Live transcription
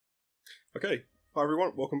Okay, hi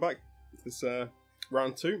everyone, welcome back. This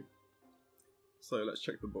round 2. So let's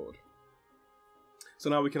check the board. So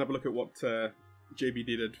now we can have a look at what JB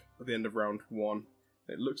did at the end of round 1.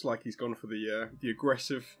 It looks like he's gone for the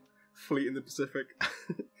aggressive fleet in the Pacific,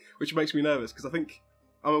 which makes me nervous because I'm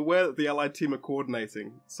aware that the Allied team are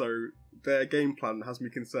coordinating, so their game plan has me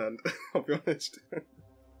concerned. I'll be honest.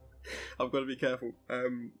 I've got to be careful.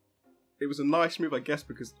 It was a nice move, I guess,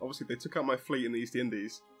 because obviously they took out my fleet in the East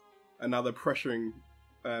Indies, and now they're pressuring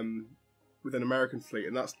with an American fleet,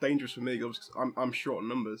 and that's dangerous for me because I'm short on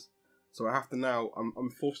numbers. So I have to now. I'm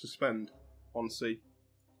forced to spend on sea,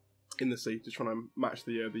 in the sea, to try and match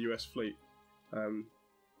the US fleet,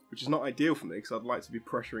 which is not ideal for me because I'd like to be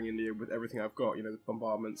pressuring India with everything I've got. You know, the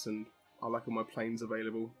bombardments, and I like all my planes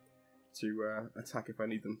available to attack if I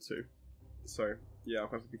need them to. So yeah, I'll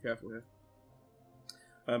have to be careful here.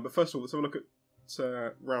 But first of all, let's have a look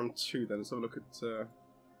at round 2. Then let's have a look at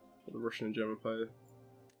what the Russian and German player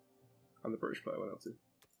and the British player went out to.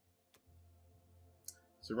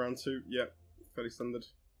 So round 2, yeah, fairly standard.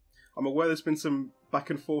 I'm aware there's been some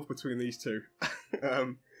back and forth between these two.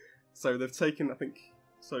 So they've taken,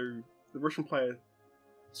 so the Russian player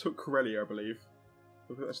took Karelia, I believe.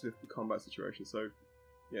 That's the combat situation. So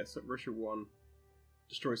yeah, so Russia won.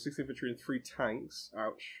 Destroyed 6 infantry and 3 tanks.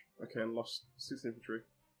 Ouch. Okay, and lost 6 infantry.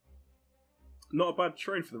 Not a bad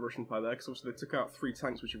trade for the Russian player there, because obviously they took out 3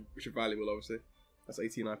 tanks, which are valuable, obviously. That's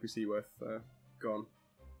 18 IPC worth gone.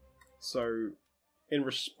 So, in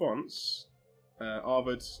response,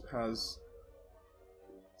 Arvid has...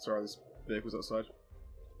 Sorry, there's vehicles outside.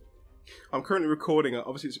 I'm currently recording.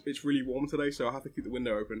 Obviously, it's really warm today, so I have to keep the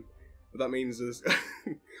window open. But that means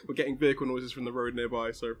we're getting vehicle noises from the road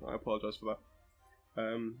nearby, so I apologise for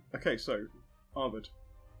that. Okay, so, Arvid.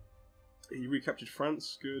 He recaptured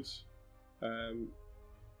France, good.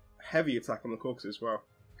 Heavy attack on the Caucasus, wow.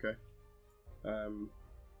 Okay. And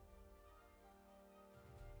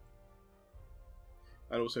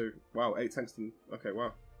also, wow, 8 tanks. Okay,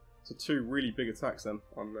 wow. So 2 really big attacks then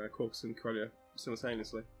on Caucasus and Karelia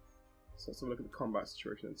simultaneously. So let's have a look at the combat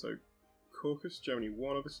situation. So Caucasus, Germany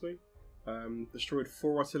won, obviously. Destroyed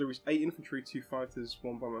 4 artilleries, 8 infantry, 2 fighters,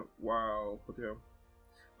 1 bomber. Wow, bloody hell.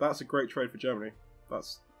 That's a great trade for Germany.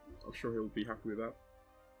 I'm sure he'll be happy with that.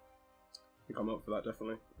 I think I'm up for that,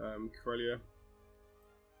 definitely. Karelia.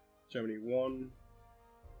 Germany won.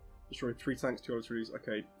 Destroyed 3 tanks, 2 artilleries.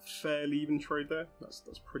 Okay, fairly even trade there. That's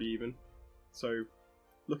pretty even. So,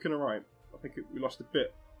 looking alright. I think we lost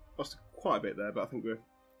quite a bit there, but I think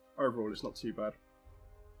overall it's not too bad.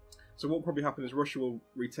 So what will probably happen is Russia will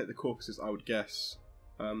retake the Caucasus, I would guess,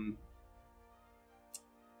 the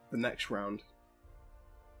next round.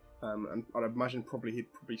 And I'd imagine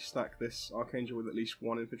he'd stack this Archangel with at least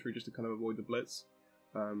 1 infantry just to kind of avoid the blitz,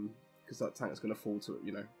 because that tank is going to fall to,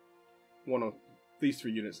 you know, one of these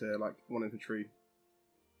 3 units here, like 1 infantry,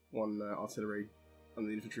 1 artillery, and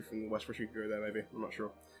the infantry from West Russia could go there maybe. I'm not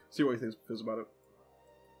sure. See what he feels about it.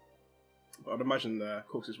 But I'd imagine the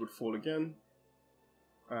Caucasus would fall again.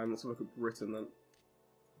 And let's have a look at Britain then.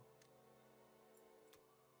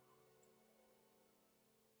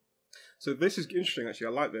 So this is interesting, actually.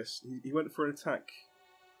 I like this. He went for an attack.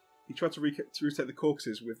 He tried to retake the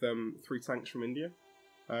Caucasus with 3 tanks from India,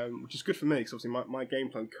 which is good for me, because obviously my game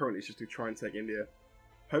plan currently is just to try and take India,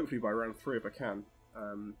 hopefully by round 3 if I can.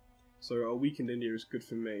 So a weakened India is good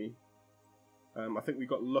for me. I think we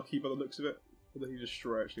got lucky by the looks of it. What did he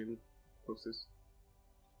destroy, actually, in Caucasus?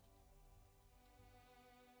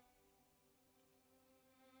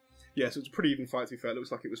 Yeah, so it's a pretty even fight, to be fair. It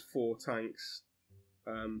looks like it was 4 tanks.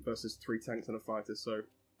 Versus 3 tanks and a fighter, so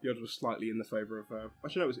the odds were slightly in the favour of...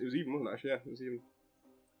 actually, no, it was even, wasn't it? Actually, yeah, it was even.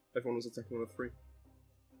 Everyone was attacking on a 3.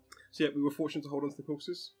 So yeah, we were fortunate to hold on to the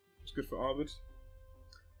Caucasus. It's good for Arvid.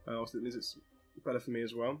 Also, it means it's better for me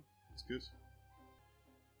as well. It's good.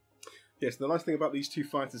 Yes, the nice thing about these 2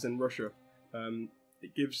 fighters in Russia,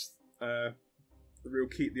 it gives the real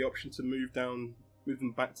Keat the option to move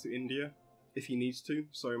them back to India if he needs to.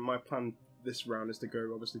 So my plan this round is to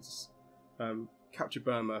go, obviously, to capture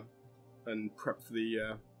Burma and prep for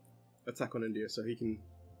the attack on India, so he can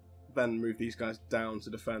then move these guys down to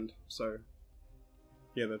defend. So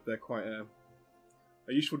yeah, they're quite a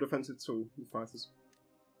useful defensive tool, the fighters.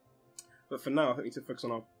 But for now, I think we need to focus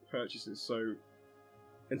on our purchases. So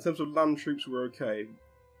in terms of land troops, we're okay.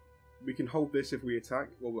 We can hold this if we attack.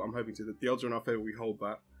 Well, I'm hoping to. The odds are in our favour we hold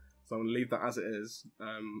that. So I'm going to leave that as it is.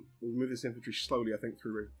 We'll move this infantry slowly, I think,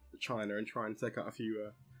 through China and try and take out a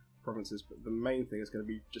few provinces, but the main thing is going to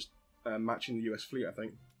be just matching the US fleet, I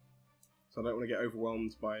think. So I don't want to get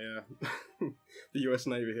overwhelmed by the US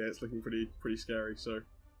Navy here. It's looking pretty scary. So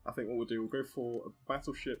I think what we'll do, we'll go for a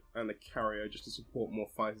battleship and a carrier just to support more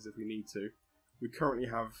fighters if we need to. We currently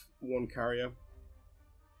have one carrier.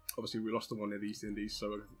 Obviously, we lost the one near the East Indies,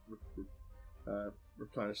 so we'll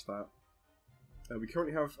replenish that. We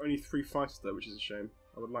currently have only 3 fighters though, which is a shame.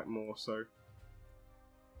 I would like more, so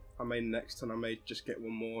I may next, and I may just get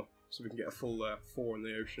one more, so we can get a full 4 in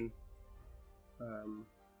the ocean.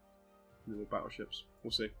 More battleships.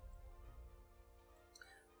 We'll see.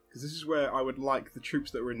 Because this is where I would like the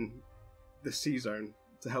troops that are in the sea zone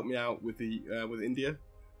to help me out with the with India.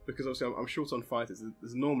 Because obviously I'm short on fighters.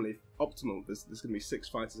 There's normally optimal. There's going to be 6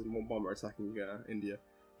 fighters and 1 bomber attacking India.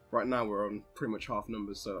 Right now we're on pretty much half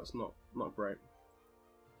numbers, so that's not great.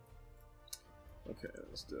 Okay,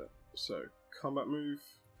 let's do it. So combat move.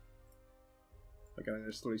 Again, I'm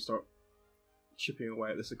going to slowly start chipping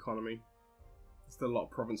away at this economy. There's still a lot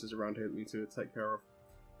of provinces around here that we need to take care of.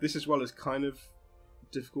 This as well is kind of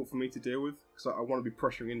difficult for me to deal with because I want to be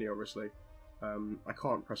pressuring India, obviously. I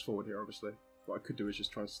can't press forward here, obviously. What I could do is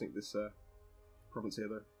just try and sneak this province here,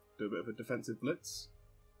 though. Do a bit of a defensive blitz.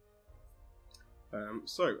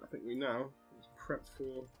 So, I think we now prep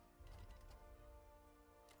for...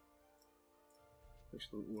 Make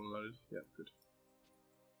sure they're all unloaded. Yeah, good.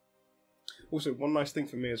 Also, one nice thing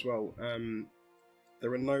for me as well,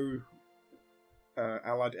 there are no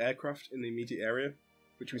allied aircraft in the immediate area,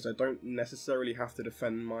 which means I don't necessarily have to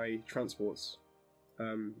defend my transports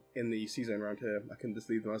in the sea zone around here. I can just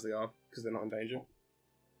leave them as they are, because they're not in danger.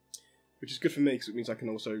 Which is good for me, because it means I can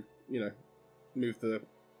also, you know, move the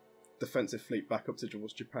defensive fleet back up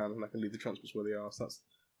towards Japan, and I can leave the transports where they are, so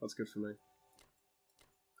that's good for me.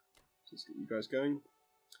 Let's get you guys going.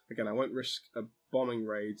 Again, I won't risk a bombing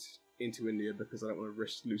raid into India, because I don't want to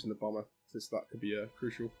risk losing the bomber, since that could be a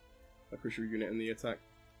crucial unit in the attack.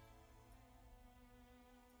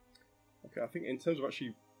 Okay, I think in terms of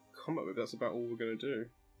actually combat with, that's about all we're going to do.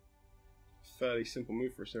 Fairly simple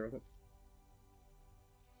move for us here, I think.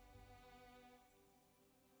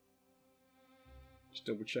 Just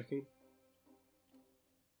double checking.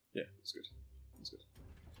 Yeah, that's good. That's good.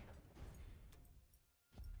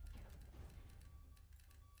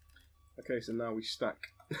 Okay, so now we stack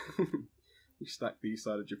we stack the east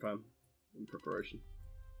side of Japan in preparation.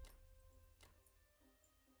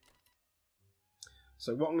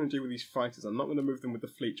 So what I'm going to do with these fighters, I'm not going to move them with the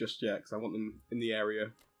fleet just yet, because I want them in the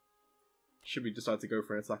area should we decide to go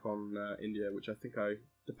for an attack on India, which I think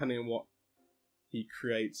depending on what he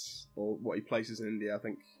creates or what he places in India, I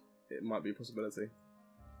think it might be a possibility.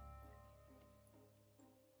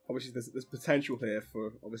 Obviously there's potential here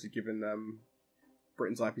for, obviously given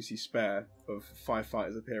Britain's IPC spare of 5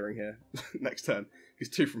 fighters appearing here next turn.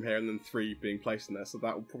 Because 2 from here and then 3 being placed in there, so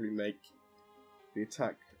that will probably make the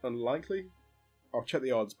attack unlikely. I'll check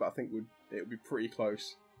the odds, but I think it would be pretty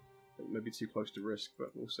close. I think maybe too close to risk, but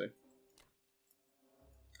we'll see.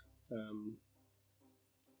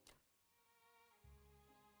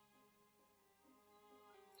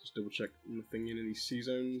 Just double check nothing in any sea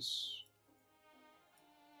zones.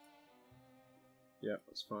 Yeah,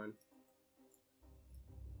 that's fine.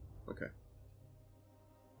 Okay.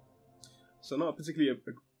 So not particularly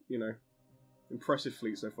a you know, impressive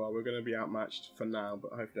fleet so far. We're going to be outmatched for now,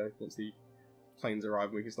 but hopefully once the planes arrive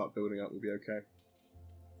and we can start building up, we'll be okay.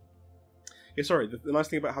 Yeah, sorry, the nice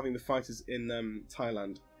thing about having the fighters in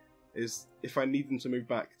Thailand is if I need them to move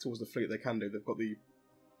back towards the fleet, they can do. They've got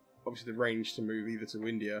obviously the range to move either to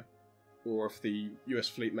India, or if the US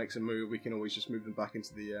fleet makes a move, we can always just move them back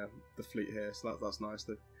into the fleet here. So that's nice.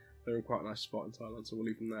 They're in quite a nice spot in Thailand, so we'll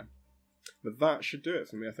leave them there. But that should do it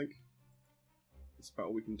for me, I think. That's about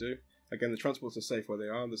all we can do. Again, the transports are safe where they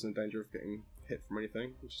are. There's no danger of getting hit from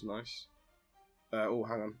anything, which is nice. Oh,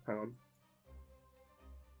 hang on.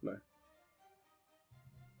 No.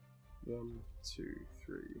 1, 2,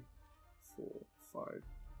 3, 4, 5,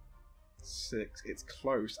 6. It's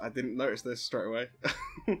close. I didn't notice this straight away.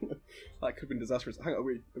 That could have been disastrous. Hang on, are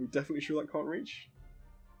we definitely sure that can't reach?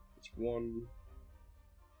 It's 1,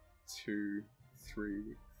 2,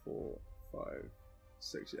 3, 4, 5,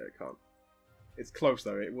 6. Yeah, it can't. It's close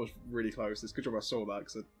though. It was really close. It's a good job I saw that,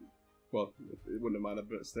 because well, it wouldn't have mattered,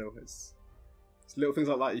 but still, it's little things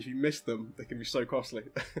like that. If you miss them, they can be so costly.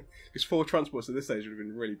 Because 4 transports at this stage would have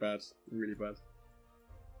been really bad, really bad.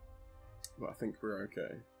 But I think we're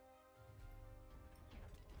okay.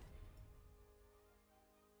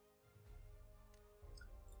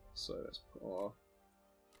 So let's put our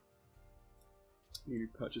newly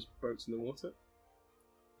purchased boats in the water.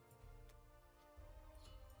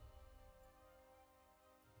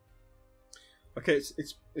 Okay,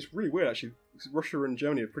 it's really weird actually. Russia and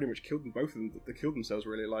Germany have pretty much killed them. Both of them, they killed themselves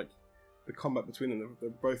really. Like the combat between them, they're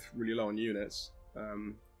both really low on units.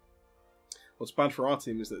 what's bad for our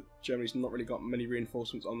team is that Germany's not really got many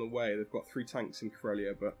reinforcements on the way. They've got 3 tanks in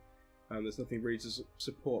Karelia, but there's nothing really to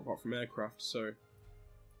support apart from aircraft, so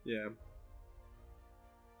yeah.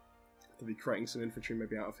 They'll be creating some infantry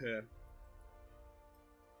maybe out of here.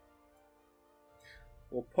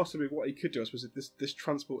 Or possibly what he could do, I suppose, if this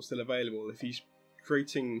transport's still available, if he's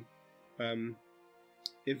creating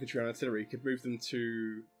infantry and artillery, he could move them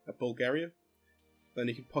to Bulgaria. Then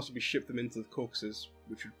he could possibly ship them into the Caucasus,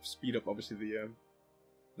 which would speed up, obviously,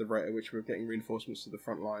 the rate at which we're getting reinforcements to the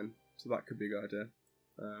front line. So that could be a good idea.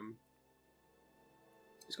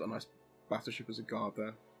 He's got a nice battleship as a guard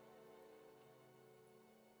there.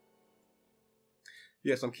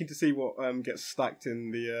 Yes, I'm keen to see what gets stacked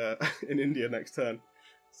in the in India next turn.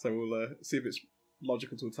 So we'll see if it's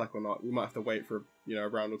logical to attack or not. We might have to wait for a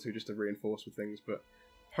round or two just to reinforce with things, but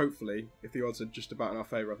hopefully, if the odds are just about in our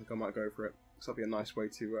favour, I think I might go for it. Because that'll be a nice way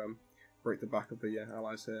to break the back of the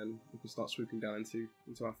Allies here, and we can start swooping down into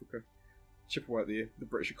Africa. Chip away at the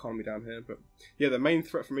British economy down here. But yeah, the main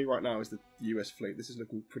threat for me right now is the US fleet. This is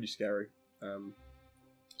looking pretty scary. So I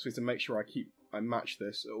need to make sure I match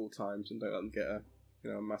this at all times and don't let them get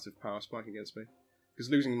a massive power spike against me.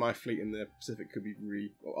 Because losing my fleet in the Pacific could be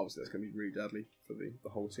really, well, obviously that's going to be really deadly for the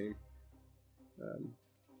whole team.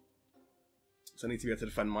 So I need to be able to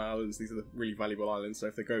defend my islands. These are the really valuable islands. So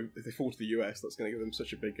if they fall to the US, that's going to give them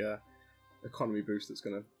such a big economy boost. That's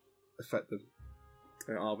going to affect the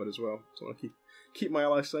Arvid as well. So I want to keep my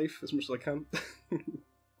allies safe as much as I can.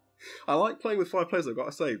 I like playing with 5 players. I've got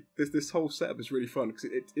to say, this whole setup is really fun because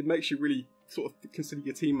it makes you really sort of consider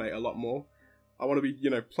your teammate a lot more. I want to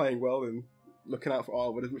be playing well and looking out for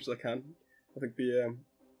Arvid as much as I can. I think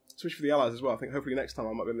especially for the allies as well. I think hopefully next time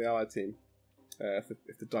I might be in the allied team.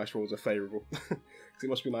 If the dice rolls are favourable, because it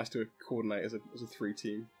must be nice to coordinate as a 3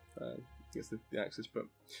 team against the Axis. But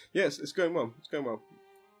yeah, it's going well. It's going well.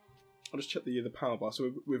 I'll just check the power bar.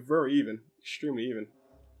 So we're very even, extremely even,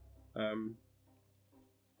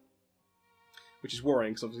 which is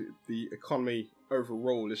worrying because obviously the economy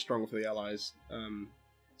overall is stronger for the Allies.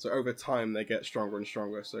 So over time they get stronger and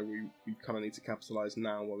stronger. So we kind of need to capitalise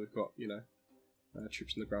now while we've got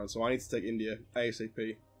troops on the ground. So I need to take India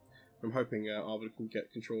ASAP. I'm hoping Arvid can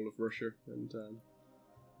get control of Russia and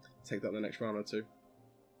take that in the next round or 2.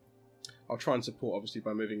 I'll try and support, obviously,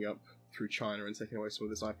 by moving up through China and taking away some of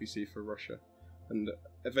this IPC for Russia, and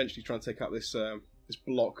eventually try and take out this this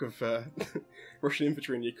block of Russian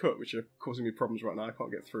infantry in Yakut, which are causing me problems right now. I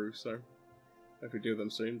can't get through, so hopefully deal with them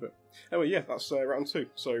soon. But anyway, yeah, that's round 2.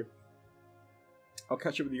 So I'll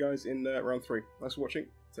catch up with you guys in round 3. Thanks for watching.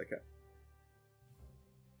 Take care.